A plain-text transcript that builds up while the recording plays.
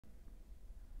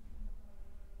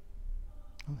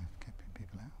people, they're keeping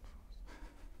people out.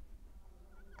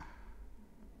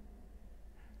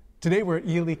 Today we're at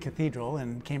Ely Cathedral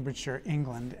in Cambridgeshire,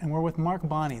 England, and we're with Mark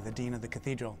Bonney, the Dean of the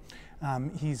Cathedral.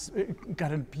 He's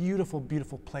got a beautiful,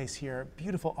 beautiful place here,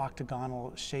 beautiful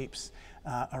octagonal shapes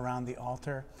around the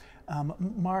altar.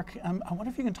 Mark, I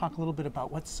wonder if you can talk a little bit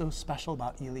about what's so special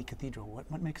about Ely Cathedral.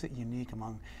 What makes it unique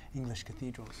among English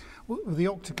cathedrals? Well, the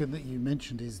octagon that you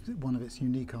mentioned is one of its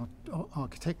unique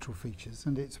architectural features,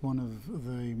 and it's one of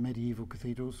the medieval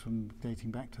cathedrals from dating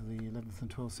back to the 11th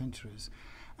and 12th centuries.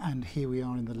 And here we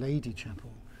are in the Lady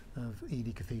Chapel of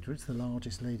Ely Cathedral. It's the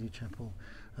largest Lady Chapel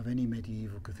of any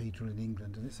medieval cathedral in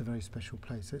England, and it's a very special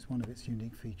place. So it's one of its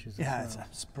unique features. Yeah, as well.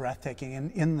 it's breathtaking.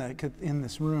 And in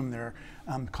this room, there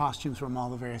are costumes from all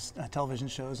the various television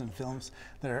shows and films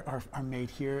that are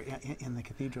made here in the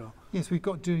cathedral. Yes, we've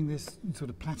got, during this sort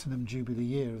of platinum jubilee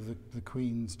year of the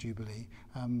Queen's Jubilee,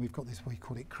 we've got this, we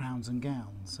call it crowns and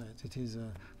gowns. So it is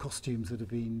costumes that have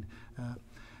been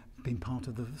part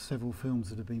of the several films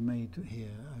that have been made here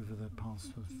over the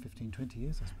past 15, 20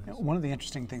 years, I suppose. One of the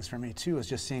interesting things for me too is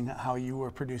just seeing how you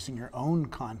were producing your own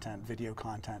content, video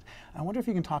content. I wonder if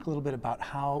you can talk a little bit about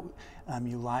how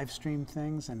you live stream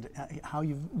things and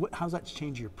how's that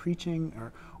changed your preaching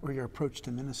or your approach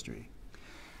to ministry?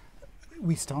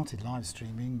 We started live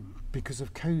streaming because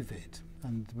of COVID,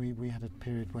 and we had a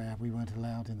period where we weren't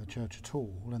allowed in the church at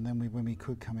all, and then when we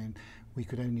could come in, we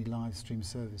could only live stream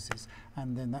services,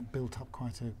 and then that built up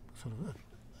quite a sort of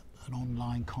an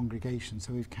online congregation,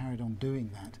 so we've carried on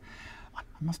doing that. I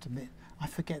must admit, I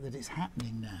forget that it's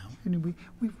happening now. You know,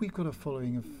 we've got a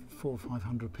following of 400 or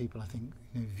 500 people, I think,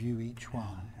 view each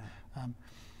one. Yeah.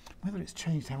 Whether it's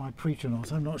changed how I preach or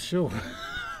not, I'm not sure.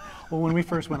 Well, when we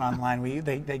first went online,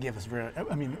 they gave us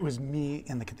it was me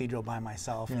in the cathedral by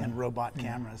myself and robot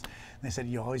cameras. And they said,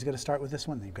 you always got to start with this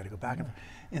one, then you've got to go back.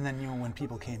 And then, when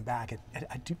people came back,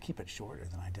 I do keep it shorter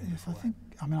than I did before.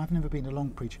 I've never been a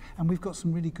long preacher, and we've got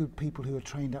some really good people who are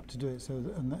trained up to do it. So,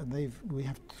 we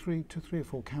have three or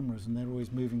four cameras, and they're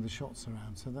always moving the shots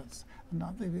around. So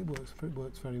it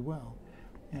works very well.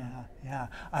 Yeah.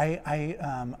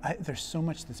 There's so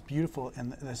much that's beautiful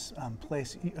in this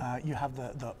place. You have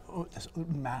this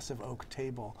massive oak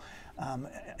table.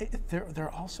 There are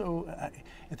also at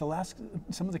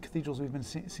some of the cathedrals we've been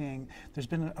seeing. There's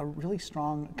been a really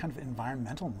strong kind of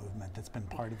environmental movement that's been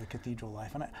part of the cathedral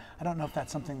life, and I don't know if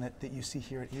that's something that you see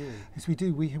here at Ely. Yes, we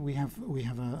do. We have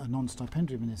a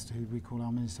non-stipendiary minister who we call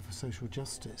our Minister for Social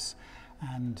Justice,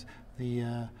 and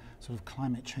the sort of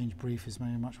climate change brief is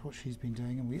very much what she's been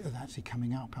doing, and we are actually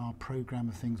coming up. Our programme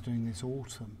of things during this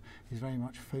autumn is very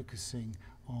much focusing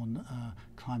on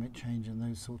climate change and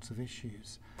those sorts of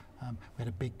issues. We had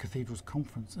a big cathedrals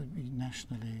conference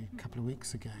nationally a couple of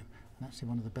weeks ago, and actually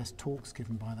one of the best talks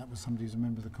given by that was somebody who's a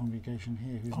member of the congregation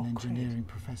here, who's an engineering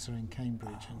professor in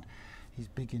Cambridge, and he's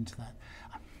big into that.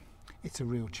 It's a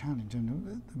real challenge,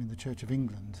 and I mean the Church of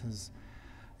England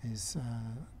is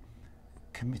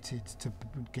committed to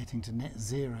getting to net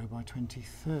zero by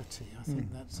 2030. I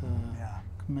think that's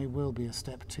may well be a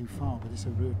step too far, but it's a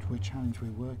real challenge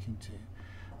we're working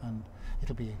to, and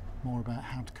it'll be more about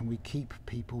how can we keep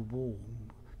people warm,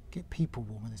 get people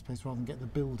warm in this place rather than get the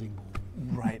building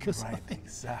warm. Right,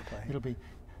 exactly. It'll be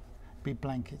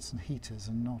blankets and heaters,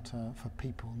 and not for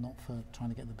people, not for trying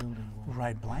to get the building warm.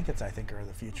 Right, blankets I think are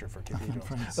the future for cathedrals.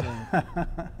 I'm afraid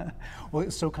so. Well,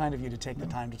 it's so kind of you to take the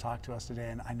time to talk to us today,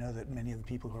 and I know that many of the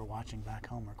people who are watching back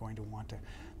home are going to want to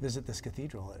visit this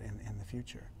cathedral in the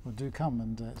future. Well, do come,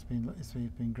 and it's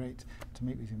been great to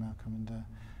meet with you, Malcolm, and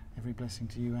every blessing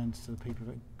to you and to the people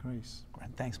at Grace.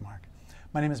 Thanks, Mark.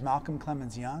 My name is Malcolm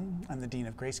Clemens Young. I'm the Dean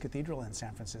of Grace Cathedral in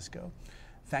San Francisco.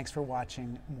 Thanks for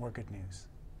watching More Good News.